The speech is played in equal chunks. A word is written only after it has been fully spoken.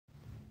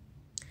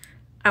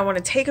I want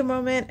to take a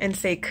moment and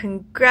say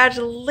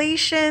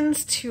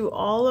congratulations to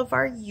all of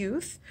our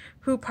youth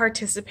who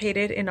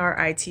participated in our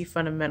IT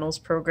Fundamentals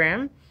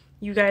program.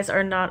 You guys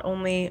are not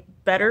only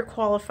better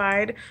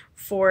qualified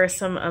for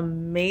some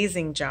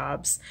amazing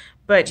jobs,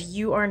 but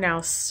you are now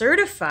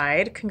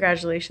certified.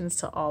 Congratulations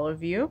to all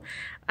of you,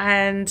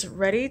 and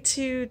ready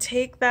to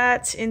take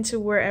that into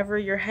wherever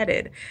you're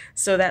headed.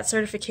 So that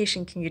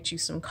certification can get you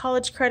some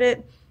college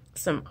credit,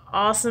 some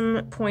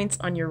awesome points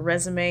on your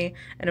resume,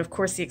 and of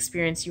course, the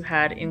experience you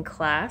had in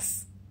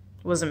class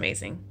was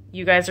amazing.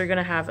 You guys are going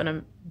to have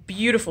a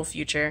beautiful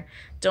future.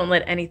 Don't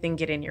let anything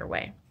get in your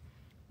way.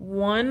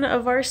 One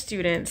of our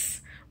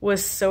students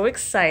was so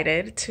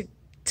excited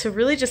to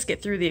really just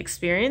get through the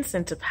experience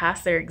and to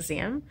pass their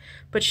exam,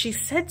 but she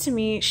said to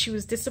me she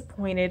was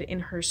disappointed in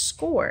her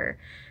score.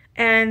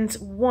 And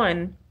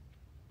one,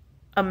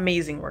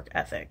 amazing work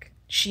ethic.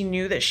 She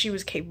knew that she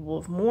was capable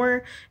of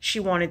more. She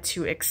wanted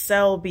to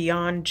excel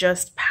beyond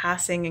just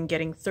passing and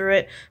getting through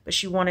it, but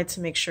she wanted to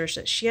make sure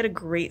that she had a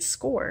great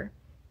score.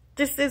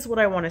 This is what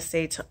I want to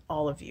say to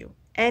all of you.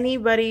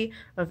 Anybody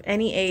of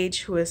any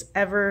age who has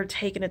ever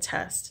taken a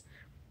test,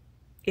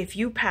 if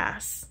you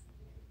pass,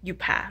 you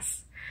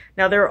pass.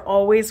 Now, there are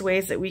always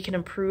ways that we can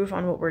improve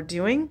on what we're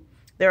doing.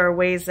 There are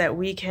ways that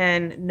we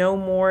can know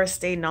more,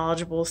 stay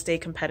knowledgeable, stay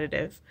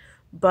competitive.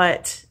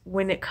 But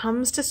when it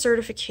comes to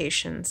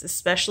certifications,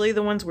 especially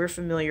the ones we're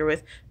familiar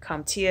with,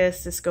 CompTIA,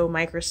 Cisco,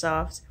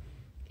 Microsoft,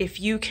 if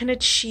you can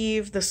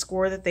achieve the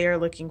score that they are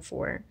looking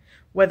for,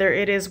 whether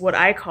it is what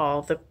I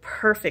call the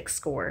perfect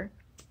score,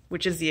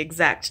 which is the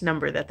exact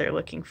number that they're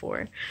looking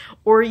for,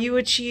 or you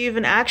achieve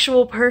an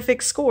actual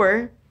perfect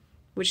score,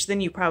 which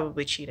then you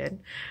probably cheated,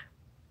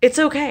 it's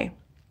okay.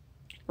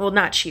 Well,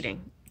 not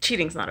cheating.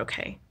 Cheating's not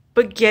okay.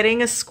 But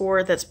getting a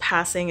score that's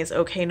passing is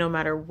okay no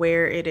matter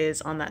where it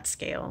is on that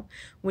scale.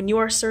 When you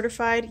are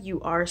certified, you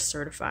are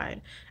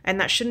certified.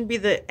 And that shouldn't be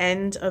the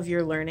end of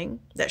your learning.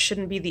 That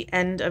shouldn't be the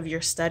end of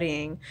your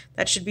studying.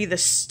 That should be the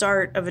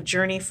start of a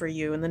journey for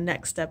you and the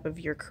next step of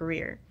your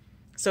career.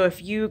 So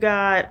if you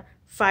got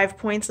 5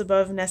 points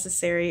above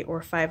necessary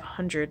or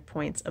 500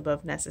 points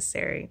above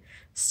necessary,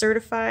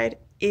 certified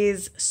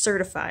is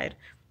certified.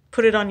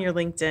 Put it on your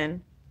LinkedIn,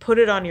 put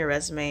it on your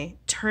resume,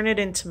 turn it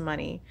into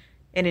money,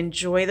 and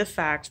enjoy the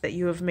fact that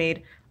you have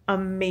made a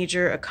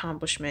major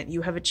accomplishment.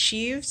 You have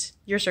achieved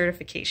your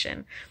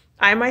certification.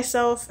 I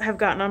myself have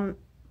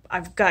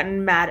I've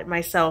gotten mad at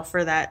myself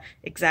for that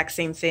exact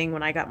same thing.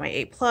 When I got my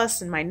A+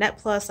 and my Net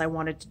Plus, I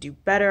wanted to do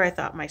better. I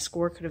thought my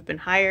score could have been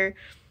higher.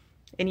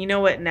 And you know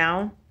what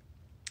now?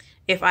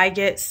 If I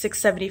get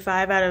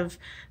 675 out of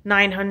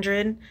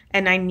 900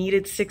 and I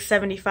needed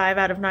 675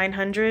 out of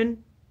 900,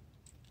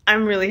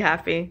 I'm really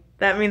happy.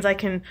 That means I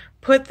can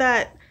put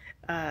that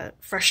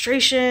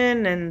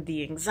frustration and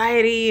the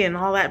anxiety and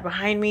all that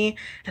behind me,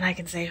 and I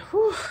can say,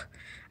 whew,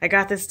 I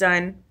got this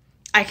done.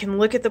 I can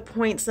look at the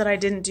points that I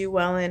didn't do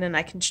well in and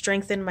I can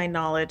strengthen my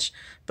knowledge,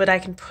 but I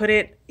can put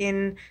it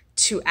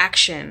into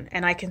action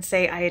and I can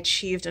say I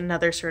achieved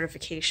another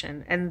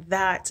certification. And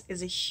that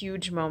is a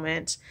huge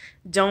moment.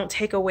 Don't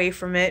take away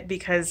from it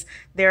because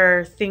there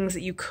are things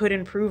that you could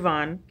improve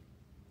on.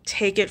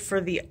 Take it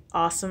for the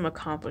awesome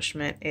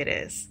accomplishment it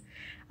is.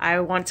 I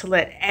want to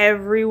let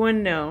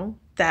everyone know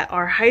that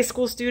our high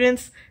school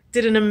students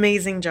did an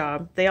amazing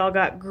job. They all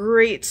got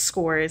great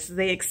scores.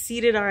 They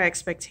exceeded our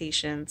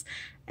expectations.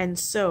 And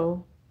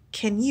so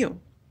can you.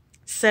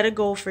 Set a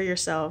goal for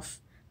yourself,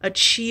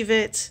 achieve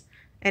it,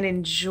 and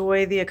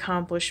enjoy the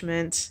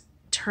accomplishment.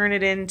 Turn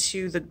it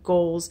into the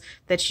goals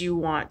that you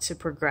want to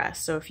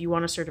progress. So if you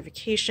want a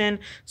certification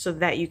so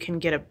that you can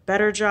get a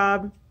better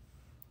job,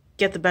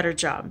 get the better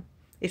job.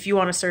 If you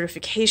want a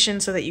certification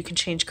so that you can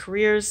change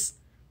careers,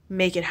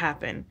 make it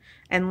happen.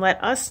 And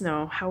let us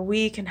know how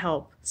we can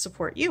help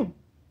support you.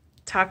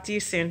 Talk to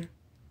you soon.